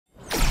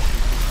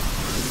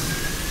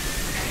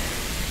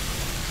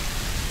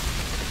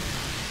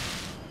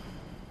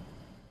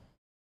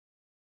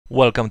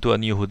Welcome to a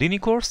new Houdini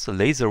course,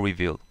 Laser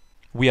Reveal.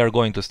 We are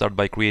going to start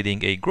by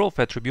creating a growth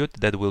attribute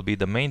that will be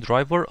the main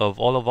driver of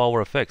all of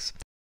our effects.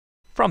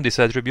 From this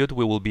attribute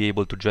we will be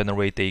able to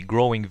generate a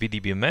growing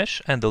VDB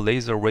mesh and the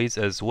laser rays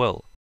as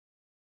well.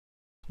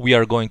 We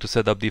are going to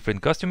set up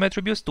different custom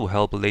attributes to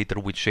help later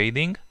with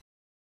shading.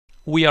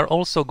 We are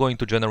also going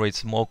to generate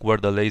smoke where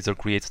the laser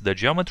creates the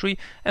geometry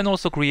and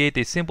also create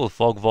a simple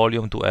fog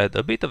volume to add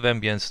a bit of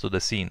ambience to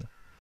the scene.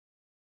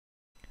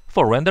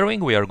 For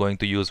rendering, we are going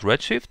to use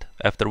Redshift.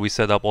 After we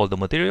set up all the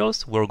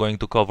materials, we're going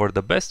to cover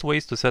the best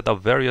ways to set up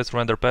various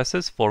render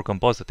passes for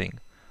compositing.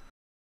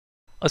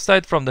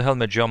 Aside from the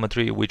helmet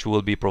geometry which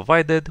will be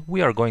provided,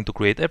 we are going to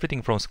create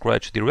everything from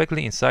scratch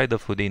directly inside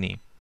of Houdini.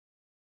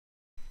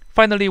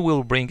 Finally,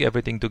 we'll bring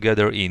everything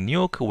together in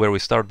Nuke, where we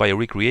start by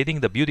recreating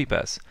the beauty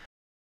pass.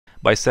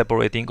 By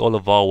separating all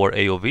of our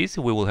AOVs,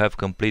 we will have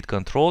complete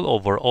control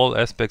over all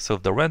aspects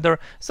of the render,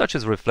 such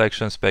as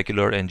reflection,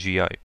 specular and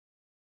GI.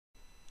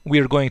 We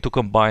are going to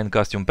combine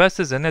custom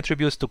passes and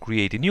attributes to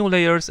create new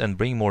layers and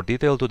bring more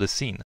detail to the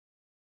scene.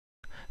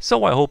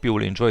 So I hope you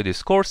will enjoy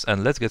this course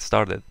and let's get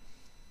started.